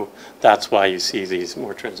 So that's why you see these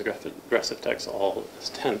more transgressive texts all this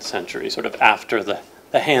 10th century, sort of after the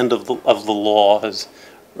hand of the law has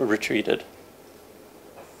retreated.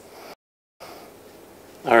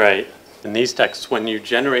 All right. In these texts, when you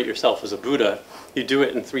generate yourself as a Buddha, you do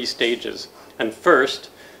it in 3 stages. And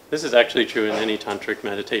first, this is actually true in any tantric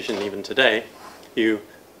meditation even today, you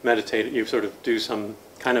meditate, you sort of do some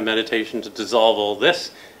kind of meditation to dissolve all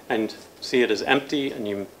this, and see it as empty, and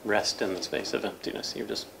you rest in the space of emptiness. You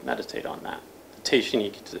just meditate on that.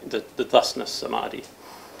 The thusness samadhi.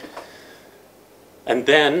 And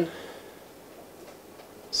then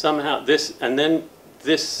somehow this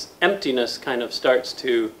emptiness kind of starts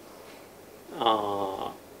to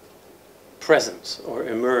presence or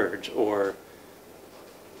emerge or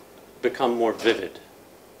become more vivid.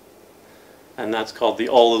 And that's called the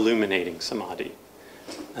all-illuminating samadhi.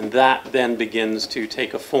 And that then begins to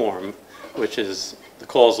take a form, which is the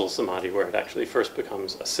causal samadhi, where it actually first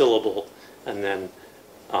becomes a syllable, and then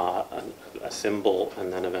a symbol,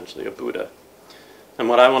 and then eventually a Buddha. And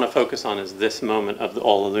what I want to focus on is this moment of the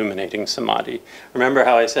all-illuminating samadhi. Remember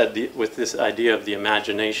how I said with this idea of the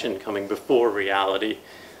imagination coming before reality,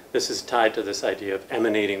 this is tied to this idea of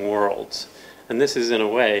emanating worlds. And this is, in a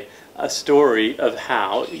way, a story of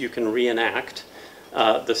how you can reenact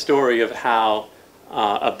the story of how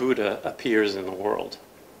a Buddha appears in the world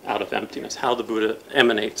out of emptiness, how the Buddha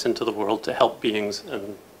emanates into the world to help beings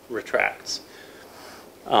and retracts.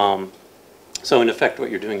 So in effect, what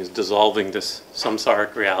you're doing is dissolving this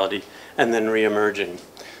samsaric reality and then re-emerging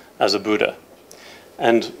as a Buddha.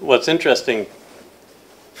 And what's interesting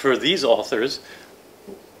for these authors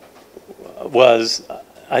was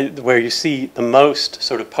where you see the most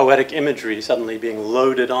sort of poetic imagery suddenly being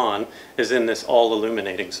loaded on is in this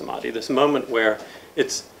all-illuminating samadhi, this moment where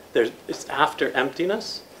it's after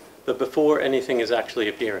emptiness, but before anything is actually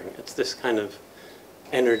appearing. It's this kind of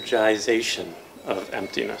energization of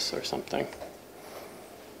emptiness or something.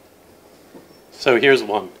 So here's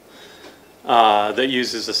one that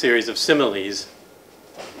uses a series of similes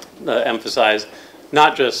that emphasize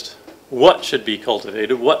not just what should be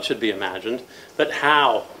cultivated, what should be imagined, but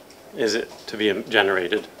how is it to be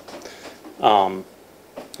generated,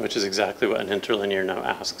 which is exactly what an interlinear no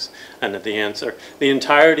asks. And the answer, the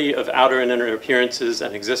entirety of outer and inner appearances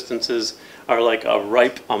and existences are like a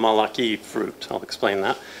ripe amalaki fruit, I'll explain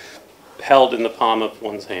that, held in the palm of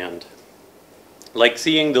one's hand. Like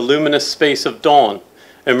seeing the luminous space of dawn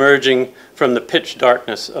emerging from the pitch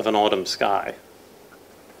darkness of an autumn sky.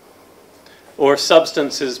 Or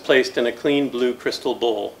substances placed in a clean blue crystal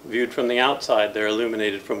bowl. Viewed from the outside, they're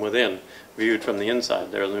illuminated from within. Viewed from the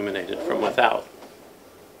inside, they're illuminated from without.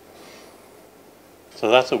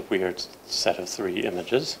 So that's a weird set of three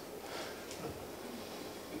images.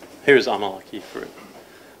 Here's amalaki fruit,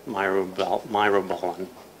 myrobalan,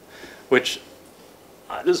 which,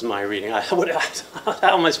 this is my reading. How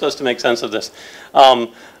am I supposed to make sense of this?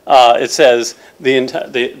 It says,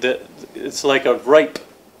 it's like a ripe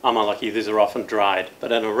amalaki. These are often dried.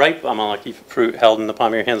 But in a ripe amalaki fruit held in the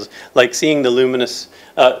palm of your hands, like seeing the luminous,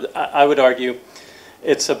 I would argue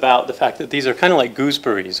it's about the fact that these are kind of like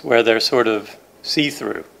gooseberries, where they're sort of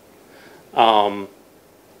see-through.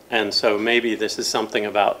 And so maybe this is something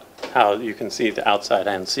about how you can see the outside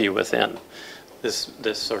and see within.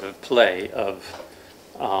 This sort of play of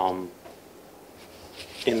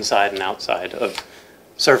inside and outside, of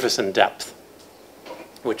surface and depth,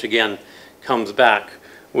 which again comes back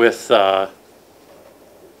with the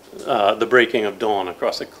breaking of dawn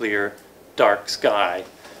across a clear, dark sky,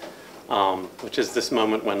 which is this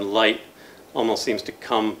moment when light almost seems to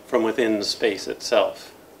come from within space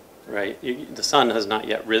itself, right? The sun has not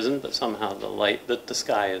yet risen, but somehow the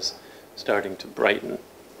sky is starting to brighten.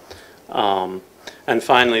 And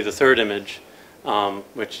finally, the third image,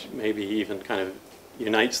 which maybe even kind of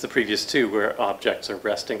unites the previous two, where objects are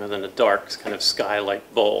resting within a dark kind of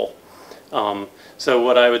sky-like bowl. So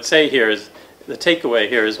what I would say here is, the takeaway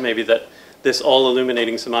here is maybe that this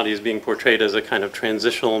all-illuminating samadhi is being portrayed as a kind of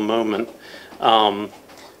transitional moment,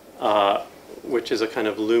 which is a kind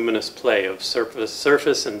of luminous play of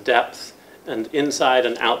surface and depth, and inside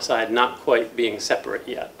and outside not quite being separate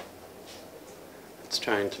yet. It's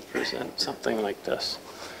trying to present something like this.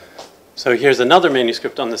 So here's another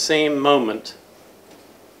manuscript on the same moment,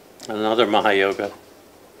 another Mahayoga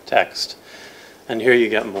text, and here you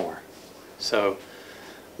get more. So,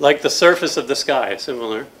 like the surface of the sky,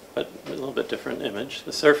 similar, but a little bit different image.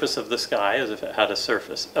 The surface of the sky, as if it had a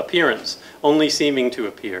surface. Appearance, only seeming to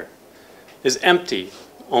appear, is empty,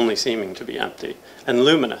 only seeming to be empty, and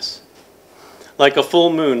luminous. Like a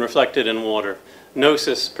full moon reflected in water,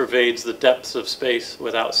 gnosis pervades the depths of space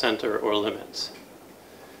without center or limits.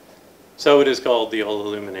 So it is called the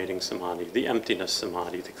all-illuminating samadhi, the emptiness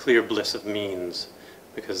samadhi, the clear bliss of means,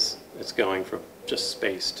 because it's going from just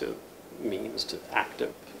space to means to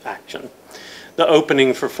active action. The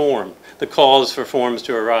opening for form, the cause for forms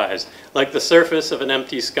to arise, like the surface of an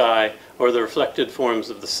empty sky or the reflected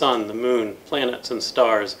forms of the sun, the moon, planets, and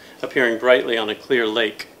stars appearing brightly on a clear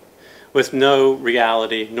lake, with no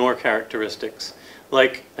reality nor characteristics,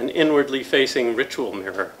 like an inwardly facing ritual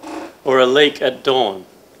mirror, or a lake at dawn,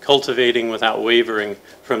 cultivating without wavering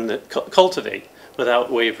from the, cultivate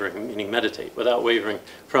without wavering, meaning meditate, without wavering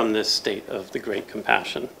from this state of the great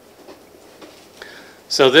compassion.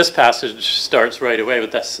 So this passage starts right away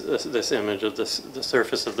with this image of the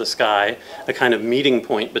surface of the sky, a kind of meeting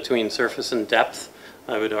point between surface and depth,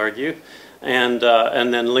 I would argue. And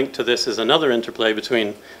then linked to this is another interplay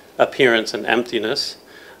between appearance and emptiness,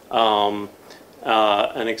 an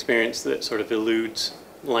experience that sort of eludes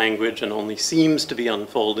language and only seems to be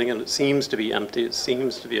unfolding, and it seems to be empty, it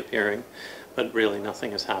seems to be appearing, but really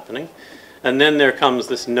nothing is happening. And then there comes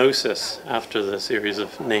this gnosis after the series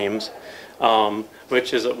of names,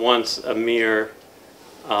 which is at once a mere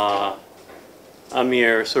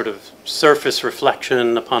sort of surface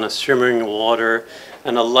reflection upon a shimmering water,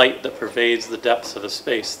 and a light that pervades the depths of a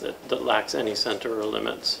space that lacks any center or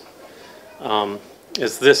limits. So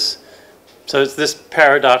it's this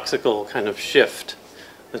paradoxical kind of shift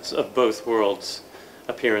that's of both worlds,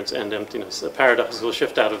 appearance and emptiness. A paradoxical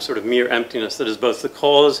shift out of sort of mere emptiness that is both the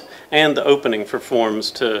cause and the opening for forms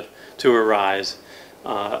to arise.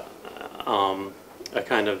 A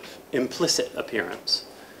kind of implicit appearance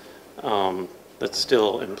that's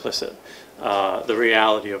still implicit, the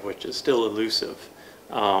reality of which is still elusive.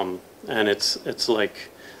 And it's like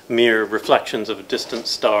mere reflections of distant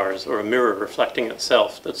stars, or a mirror reflecting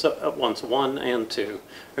itself that's at once one and two,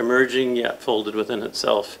 emerging yet folded within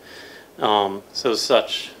itself. So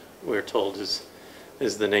such, we're told, is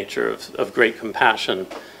the nature of great compassion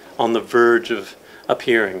on the verge of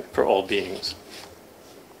appearing for all beings.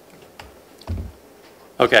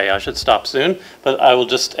 Okay, I should stop soon, but I will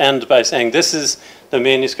just end by saying this is the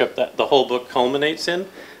manuscript that the whole book culminates in,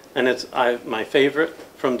 and it's my favorite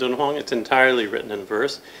from Dunhuang. It's entirely written in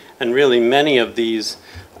verse, and really many of these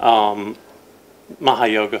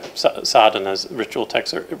Mahayoga sadhanas, ritual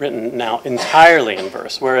texts, are written now entirely in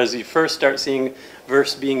verse, whereas you first start seeing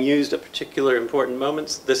verse being used at particular important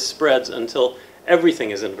moments. This spreads until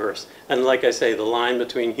everything is in verse. And like I say, the line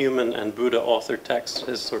between human and Buddha authored text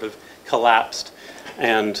has sort of collapsed,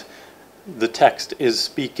 and the text is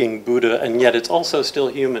speaking Buddha, and yet it's also still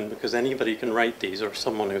human, because anybody can write these, or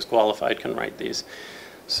someone who's qualified can write these.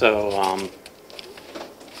 So,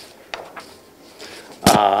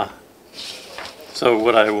 so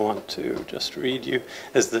what I want to just read you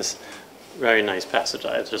is this very nice passage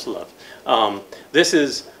I just love. This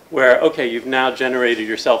is where, okay, you've now generated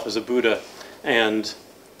yourself as a Buddha, and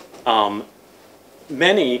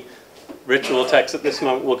many ritual texts at this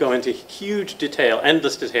moment will go into huge detail,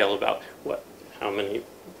 endless detail, about how many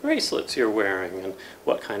bracelets you're wearing, and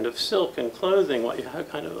what kind of silk and clothing, what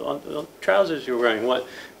kind of trousers you're wearing,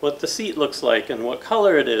 what the seat looks like, and what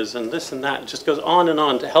color it is, and this and that. It just goes on and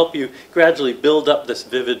on to help you gradually build up this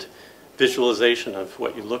vivid visualization of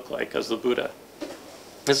what you look like as the Buddha.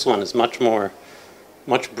 This one is much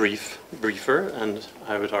briefer, and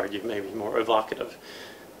I would argue maybe more evocative.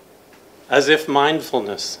 As if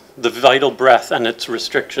mindfulness, the vital breath and its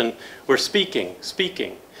restriction, were speaking.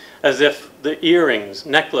 As if the earrings,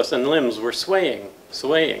 necklace, and limbs were swaying.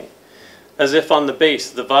 As if on the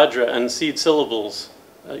base, the vajra and seed syllables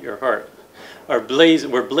at your heart were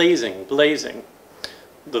blazing.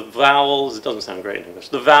 The vowels, it doesn't sound great in English,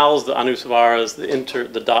 the vowels, the anusvaras,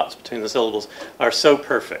 the dots between the syllables are so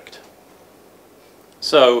perfect.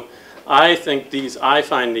 So I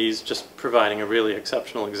find these just providing a really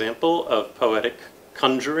exceptional example of poetic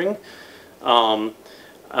conjuring.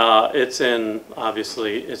 It's in,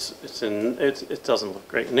 obviously, it doesn't look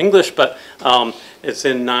great in English, but it's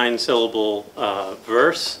in 9-syllable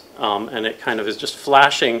verse, and it kind of is just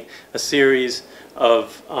flashing a series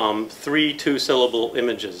of 3 2-syllable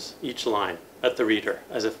images each line at the reader,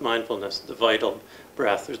 as if mindfulness, the vital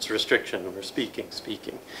breath, its restriction, we're speaking.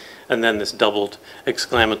 And then this doubled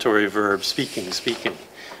exclamatory verb, speaking.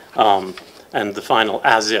 And the final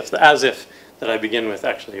as if. The as if that I begin with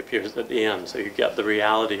actually appears at the end, so you get the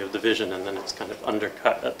reality of the vision, and then it's kind of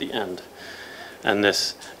undercut at the end. And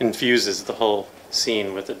this infuses the whole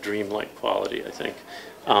scene with a dreamlike quality, I think,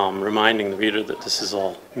 reminding the reader that this is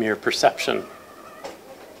all mere perception.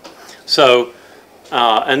 So,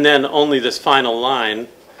 and then only this final line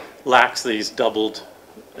lacks these doubled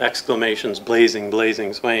exclamations, blazing,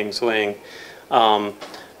 swaying,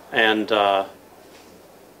 and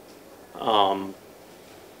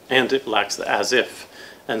it lacks the as if,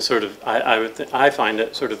 and sort of I find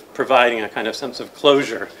it sort of providing a kind of sense of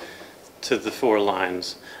closure to the 4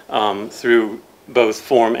 lines through both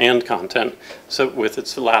form and content. So with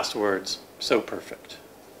its last words, so perfect.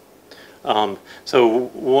 So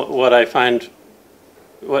what I find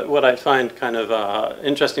what I find kind of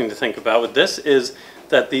interesting to think about with this is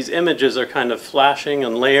that these images are kind of flashing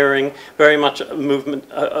and layering, very much movement,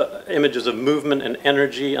 images of movement and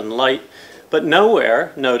energy and light, but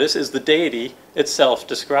nowhere, notice, is the deity itself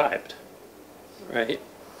described, right?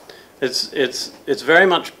 It's very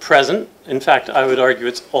much present. In fact, I would argue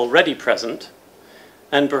it's already present,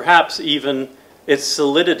 and perhaps even its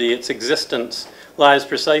solidity, its existence, lies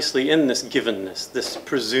precisely in this givenness, this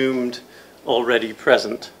presumed already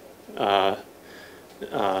present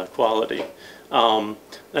quality.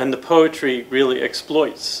 And the poetry really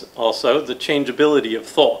exploits also the changeability of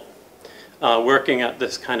thought, working at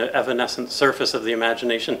this kind of evanescent surface of the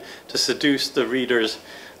imagination to seduce the reader's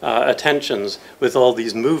attentions with all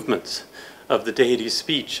these movements of the deity's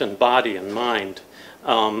speech and body and mind.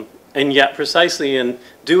 And yet precisely in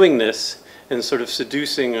doing this, in sort of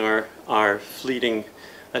seducing our fleeting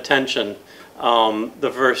attention,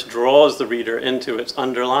 the verse draws the reader into its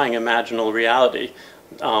underlying imaginal reality,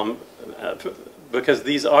 because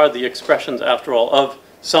these are the expressions, after all, of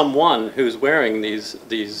someone who's wearing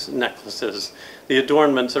these necklaces. The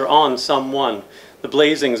adornments are on someone. The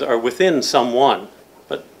blazings are within someone,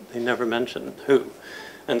 but they never mention who.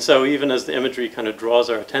 And so even as the imagery kind of draws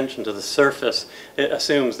our attention to the surface, it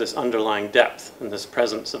assumes this underlying depth and this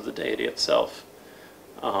presence of the deity itself.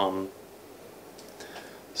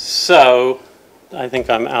 So I think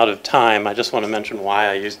I'm out of time. I just want to mention why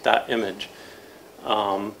I used that image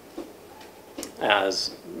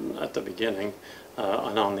as at the beginning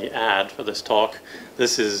and on the ad for this talk.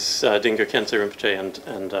 This is Dingir Khyentse Rinpoche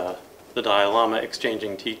and the Dalai Lama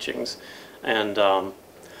exchanging teachings. And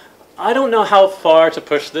I don't know how far to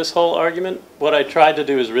push this whole argument. What I tried to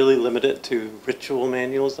do is really limit it to ritual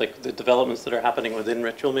manuals, like the developments that are happening within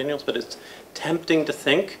ritual manuals, but it's tempting to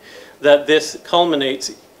think that this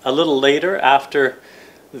culminates a little later after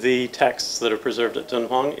the texts that are preserved at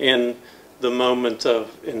Dunhuang in the moment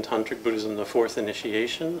of, in Tantric Buddhism, the fourth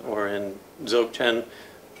initiation, or in Dzogchen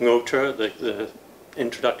Ngotra, the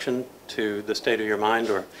introduction to the state of your mind,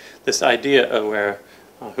 or this idea of where,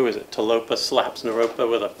 who is it, Talopa slaps Naropa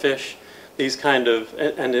with a fish. These kind of,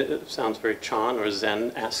 and it sounds very Chan or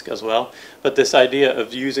Zen-esque as well, but this idea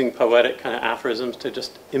of using poetic kind of aphorisms to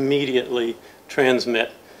just immediately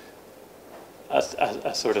transmit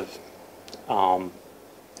a sort of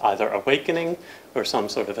either awakening or some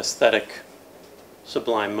sort of aesthetic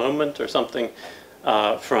sublime moment or something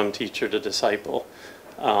from teacher to disciple.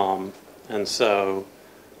 And so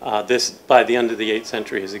this, by the end of the 8th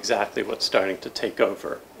century, is exactly what's starting to take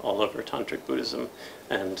over all over Tantric Buddhism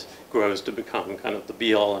and grows to become kind of the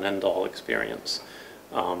be-all and end-all experience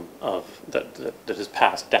that is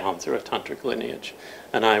passed down through a Tantric lineage.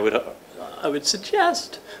 And I would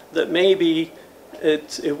suggest that maybe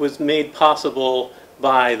it was made possible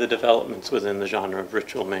by the developments within the genre of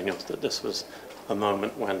ritual manuals, that this was a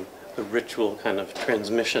moment when the ritual kind of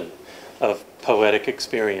transmission of poetic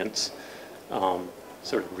experience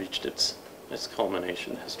sort of reached its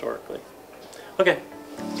culmination historically. Okay.